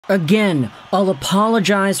Again, I'll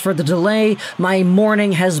apologize for the delay. My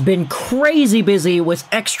morning has been crazy busy with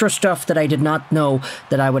extra stuff that I did not know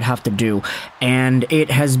that I would have to do, and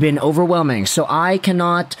it has been overwhelming, so I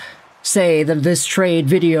cannot say that this trade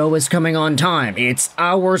video is coming on time. It's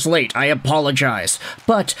hours late. I apologize.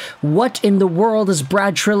 But what in the world is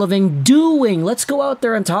Brad Treliving doing? Let's go out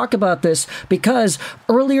there and talk about this, because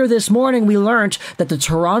earlier this morning we learned that the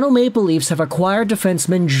Toronto Maple Leafs have acquired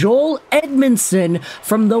defenseman Joel Edmundson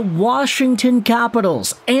from the Washington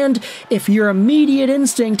Capitals. And if your immediate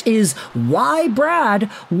instinct is, why Brad?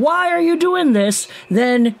 Why are you doing this?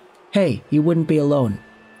 Then, hey, you wouldn't be alone.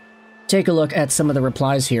 Take a look at some of the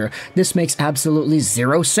replies here. This makes absolutely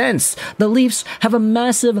zero sense. The Leafs have a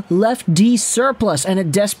massive left D surplus and a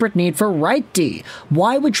desperate need for right D.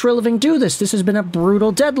 Why would Treliving do this? This has been a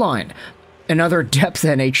brutal deadline. Another depth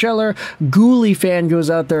NHLer, Ghoulie fan, goes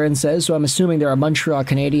out there and says, so I'm assuming they're a Montreal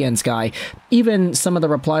Canadiens guy. Even some of the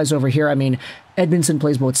replies over here, I mean, Edmundson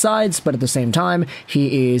plays both sides, but at the same time,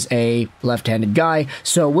 he is a left-handed guy,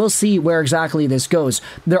 so we'll see where exactly this goes.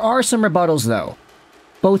 There are some rebuttals, though.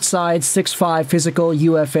 Both sides, 6'5", physical,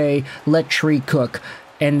 UFA, let Tree cook.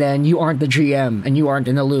 And then you aren't the GM, and you aren't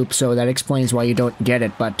in the loop, so that explains why you don't get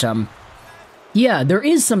it. But, yeah, there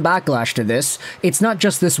is some backlash to this. It's not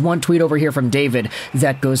just this one tweet over here from David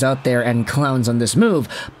that goes out there and clowns on this move.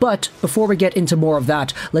 But before we get into more of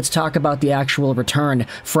that, let's talk about the actual return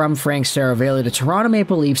from Frank Seravalli. The Toronto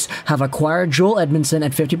Maple Leafs have acquired Joel Edmundson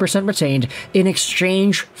at 50% retained in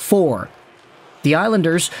exchange for the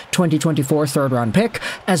Islanders' 2024 third-round pick,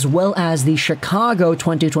 as well as the Chicago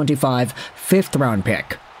 2025 fifth-round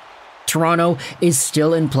pick. Toronto is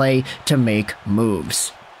still in play to make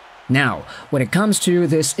moves. Now, when it comes to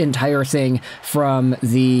this entire thing from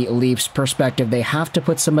the Leafs' perspective, they have to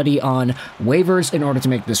put somebody on waivers in order to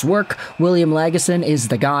make this work. William Lagesson is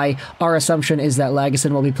the guy. Our assumption is that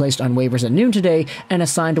Lagesson will be placed on waivers at noon today and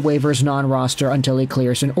assigned to waivers non-roster until he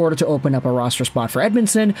clears in order to open up a roster spot for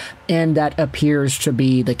Edmundson, and that appears to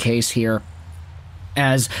be the case here,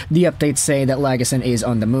 as the updates say that Lagesson is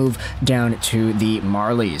on the move down to the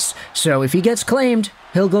Marlies. So if he gets claimed,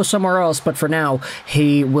 he'll go somewhere else, but for now,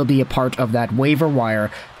 he will be a part of that waiver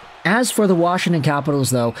wire. As for the Washington Capitals,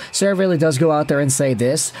 though, Seravalli does go out there and say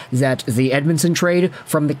this, that the Edmundson trade,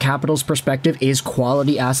 from the Capitals' perspective, is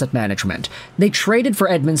quality asset management. They traded for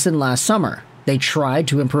Edmundson last summer. They tried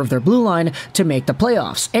to improve their blue line to make the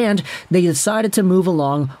playoffs, and they decided to move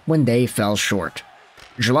along when they fell short.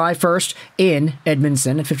 July 1st, in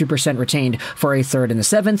Edmundson at 50% retained for a third and a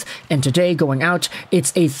seventh, and today going out,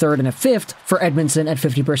 it's a third and a fifth for Edmundson at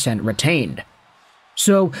 50% retained.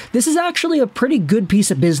 So this is actually a pretty good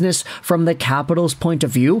piece of business from the Capitals' point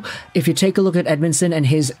of view. If you take a look at Edmundson and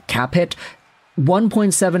his cap hit,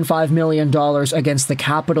 $1.75 million against the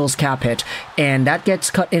Capitals' cap hit, and that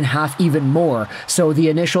gets cut in half even more. So the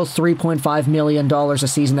initial $3.5 million a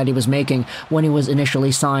season that he was making when he was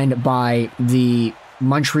initially signed by the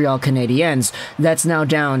Montreal Canadiens, that's now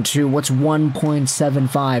down to what's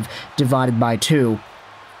 1.75 divided by 2.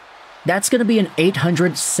 That's going to be an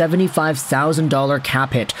 $875,000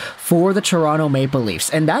 cap hit for the Toronto Maple Leafs,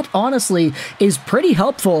 and that honestly is pretty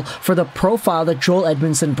helpful for the profile that Joel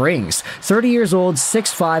Edmundson brings. 30 years old,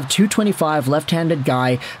 6'5", 225, left-handed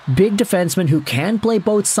guy, big defenseman who can play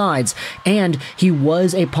both sides, and he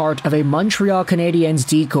was a part of a Montreal Canadiens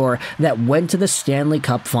decor that went to the Stanley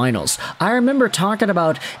Cup Finals. I remember talking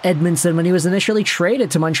about Edmundson when he was initially traded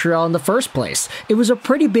to Montreal in the first place. It was a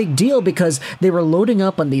pretty big deal because they were loading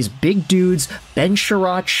up on these big dudes, Ben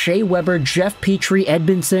Sherratt, Shea Weber, Jeff Petrie,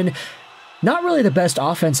 Edmundson. Not really the best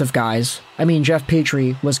offensive guys. I mean, Jeff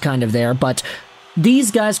Petrie was kind of there, but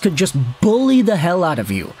these guys could just bully the hell out of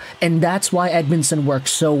you, and that's why Edmundson worked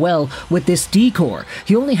so well with this decor.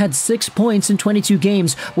 He only had 6 points in 22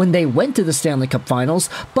 games when they went to the Stanley Cup Finals,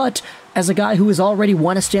 but as a guy who has already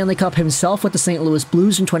won a Stanley Cup himself with the St. Louis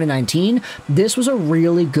Blues in 2019, this was a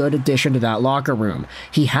really good addition to that locker room.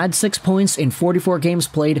 He had 6 points in 44 games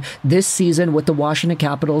played this season with the Washington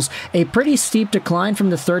Capitals, a pretty steep decline from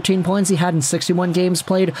the 13 points he had in 61 games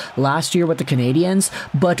played last year with the Canadiens,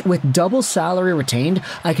 but with double salary retained,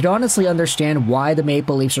 I could honestly understand why the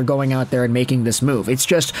Maple Leafs are going out there and making this move. It's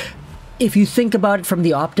just, if you think about it from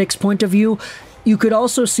the optics point of view, you could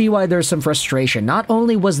also see why there's some frustration. Not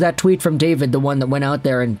only was that tweet from David the one that went out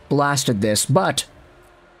there and blasted this, but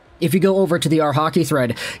if you go over to the Our Hockey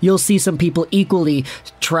thread, you'll see some people equally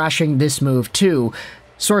trashing this move too.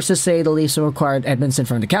 Sources say the Leafs have acquired Edmundson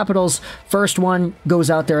from the Capitals. First one goes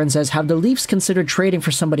out there and says, have the Leafs considered trading for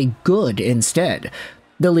somebody good instead?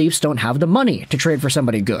 The Leafs don't have the money to trade for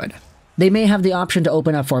somebody good. They may have the option to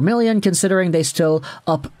open up $4 million, considering they still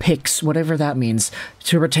up picks, whatever that means,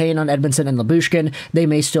 to retain on Edmundson and Lyubushkin. They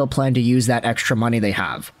may still plan to use that extra money they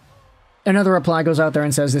have. Another reply goes out there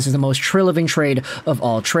and says this is the most Treliving trade of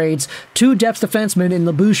all trades. 2 depth defensemen in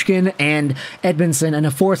Lyubushkin and Edmundson and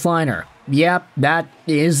a 4th liner. Yep, that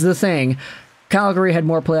is the thing. Calgary had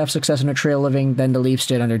more playoff success under Treliving than the Leafs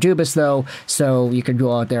did under Dubas, though, so you could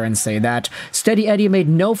go out there and say that. Steady Eddie made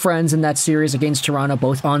no friends in that series against Toronto,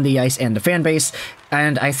 both on the ice and the fan base,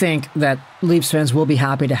 and I think that Leafs fans will be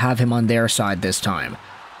happy to have him on their side this time.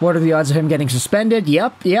 What are the odds of him getting suspended?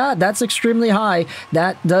 Yep, yeah, that's extremely high.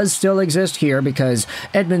 That does still exist here because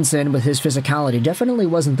Edmundson, with his physicality, definitely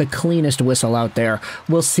wasn't the cleanest whistle out there.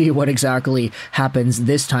 We'll see what exactly happens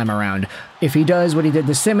this time around. If he does what he did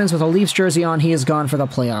to Simmons with a Leafs jersey on, he is gone for the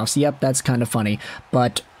playoffs. Yep, that's kind of funny,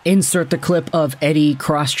 but insert the clip of Eddie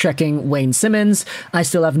cross-checking Wayne Simmons. I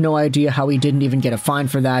still have no idea how he didn't even get a fine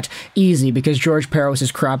for that. Easy, because George Parros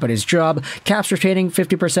is crap at his job. Caps retaining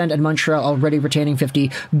 50% and Montreal already retaining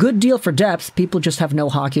 50%. Good deal for depth. People just have no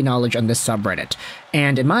hockey knowledge on this subreddit.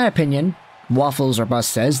 And in my opinion, Waffles or Bus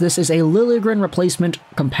says this is a Liljegren replacement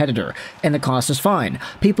competitor, and the cost is fine.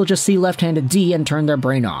 People just see left-handed D and turn their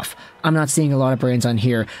brain off. I'm not seeing a lot of brains on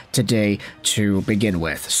here today to begin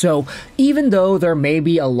with. So even though there may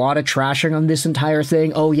be a lot of trashing on this entire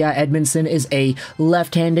thing, oh yeah, Edmundson is a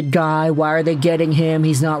left-handed guy, why are they getting him,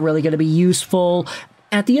 he's not really going to be useful.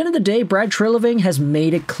 At the end of the day, Brad Treliving has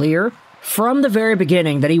made it clear from the very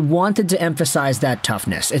beginning that he wanted to emphasize that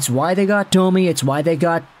toughness. It's why they got Domi, it's why they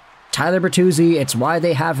got Tyler Bertuzzi, it's why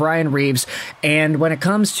they have Ryan Reeves, and when it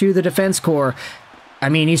comes to the defense core, I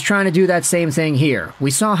mean, he's trying to do that same thing here. We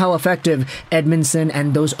saw how effective Edmundson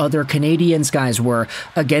and those other Canadiens guys were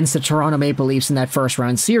against the Toronto Maple Leafs in that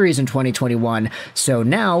first-round series in 2021, so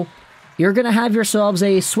now you're going to have yourselves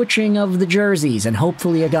a switching of the jerseys, and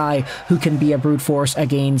hopefully a guy who can be a brute force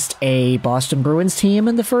against a Boston Bruins team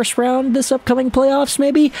in the first round this upcoming playoffs,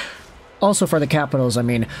 maybe? Also for the Capitals, I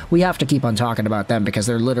mean, we have to keep on talking about them because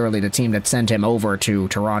they're literally the team that sent him over to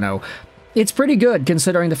Toronto. It's pretty good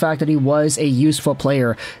considering the fact that he was a useful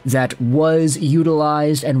player that was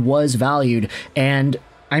utilized and was valued, and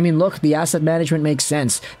I mean, look, the asset management makes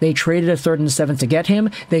sense. They traded a 3rd and a 7th to get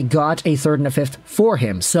him, they got a 3rd and a 5th for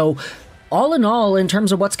him, so all in all, in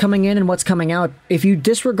terms of what's coming in and what's coming out, if you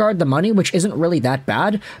disregard the money, which isn't really that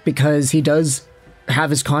bad because he does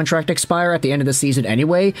have his contract expire at the end of the season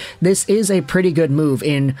anyway, this is a pretty good move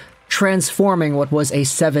in transforming what was a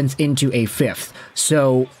 7th into a 5th.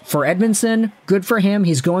 So for Edmundson, good for him.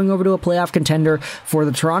 He's going over to a playoff contender. For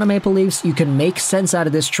the Toronto Maple Leafs, you can make sense out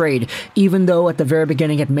of this trade, even though at the very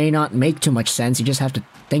beginning it may not make too much sense. You just have to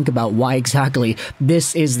think about why exactly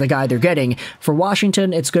this is the guy they're getting. For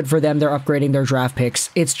Washington, it's good for them. They're upgrading their draft picks.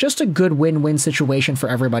 It's just a good win-win situation for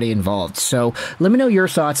everybody involved. So let me know your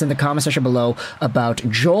thoughts in the comment section below about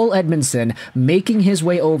Joel Edmundson making his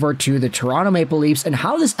way over to the Toronto Maple Leafs and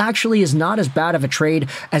how this actually is not as bad of a trade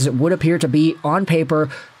as it would appear to be on paper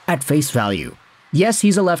at face value. Yes,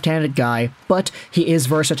 he's a left-handed guy, but he is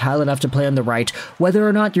versatile enough to play on the right. Whether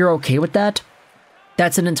or not you're okay with that,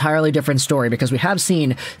 that's an entirely different story because we have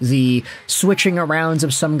seen the switching arounds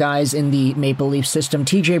of some guys in the Maple Leaf system.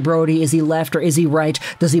 TJ Brody, is he left or is he right?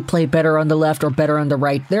 Does he play better on the left or better on the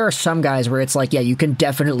right? There are some guys where it's like, yeah, you can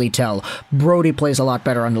definitely tell Brody plays a lot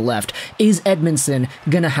better on the left. Is Edmundson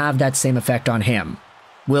going to have that same effect on him?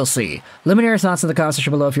 We'll see. Let me know your thoughts in the comment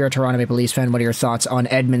section below. If you're a Toronto Maple Leafs fan, what are your thoughts on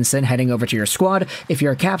Edmundson heading over to your squad? If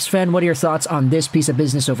you're a Caps fan, what are your thoughts on this piece of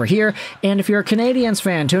business over here? And if you're a Canadiens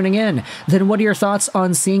fan tuning in, then what are your thoughts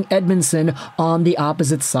on seeing Edmundson on the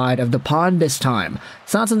opposite side of the pond this time?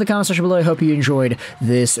 Thoughts in the comment section below. I hope you enjoyed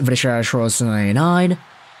this Vrishaj 9,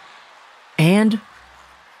 and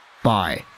bye.